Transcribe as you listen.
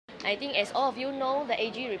I think as all of you know, the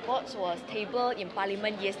AG report was tabled in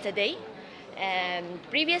Parliament yesterday, and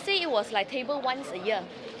previously it was like tabled once a year.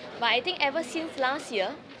 But I think ever since last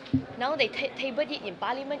year, now they tabled it in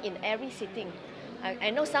Parliament in every sitting.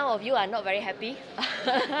 I know some of you are not very happy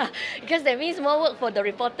because that means more work for the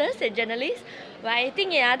reporters and journalists. But I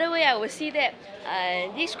think in other way, I would see that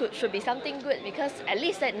this should be something good, because at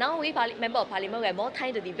least that now we member of Parliament, we have more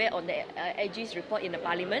time to debate on the AG's report in the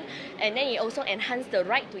Parliament, and then it also enhances the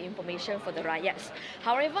right to information for the rayats.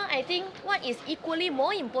 However, I think what is equally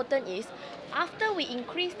more important is, after we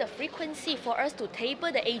increase the frequency for us to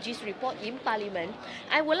table the AG's report in Parliament,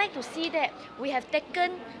 I would like to see that we have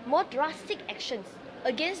taken more drastic actions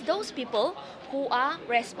against those people who are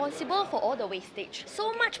responsible for all the wastage.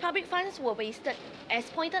 So much public funds were wasted, as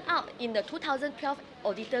pointed out in the 2012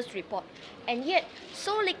 Auditor's Report, and yet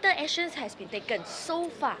so little actions has been taken so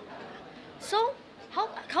far. So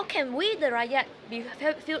how can we, the rakyat,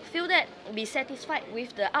 be satisfied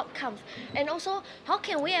with the outcomes? And also, how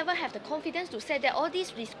can we ever have the confidence to say that all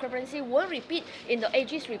these discrepancies won't repeat in the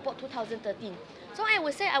AG's report 2013? So I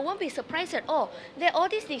would say I won't be surprised at all that all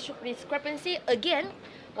these discrepancies again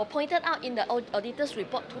were pointed out in the Auditor's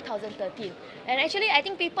Report 2013. And actually, I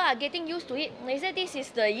think people are getting used to it. They say this is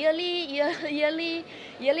the yearly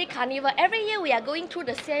carnival. Every year we are going through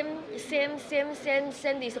the same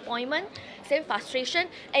disappointment, same frustration,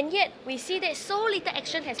 and yet we see that so little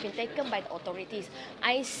action has been taken by the authorities.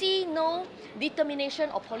 I see no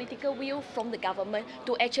determination or political will from the government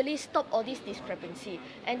to actually stop all this discrepancy.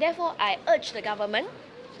 And therefore, I urge the government,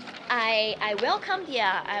 I welcome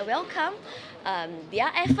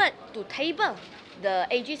their effort to table the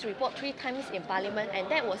AG's report 3 times in Parliament, and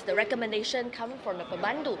that was the recommendation coming from the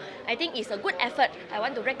Pembantu. I think it's a good effort. I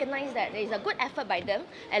want to recognize that there is a good effort by them.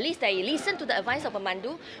 At least they listen to the advice of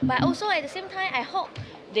Pembantu. But also at the same time, I hope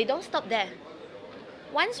they don't stop there.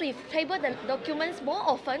 Once we table the documents more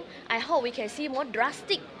often, I hope we can see more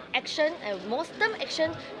drastic action and more stern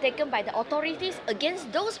action taken by the authorities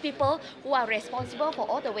against those people who are responsible for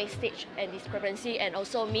all the wastage and discrepancy and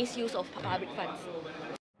also misuse of public funds.